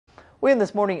We end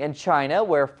this morning in China,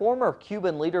 where former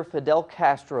Cuban leader Fidel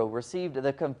Castro received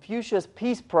the Confucius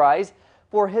Peace Prize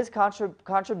for his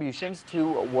contributions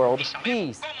to world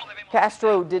peace.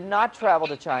 Castro did not travel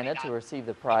to China to receive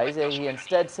the prize. He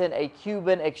instead sent a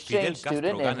Cuban exchange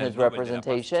student in his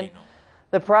representation.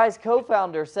 The prize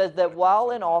co-founder says that while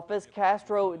in office,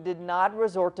 Castro did not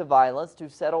resort to violence to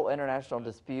settle international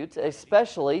disputes,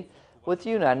 especially with the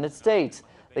United States.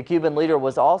 The Cuban leader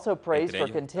was also praised for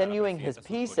continuing his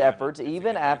peace efforts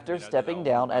even after stepping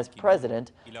down as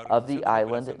president of the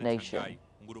island nation.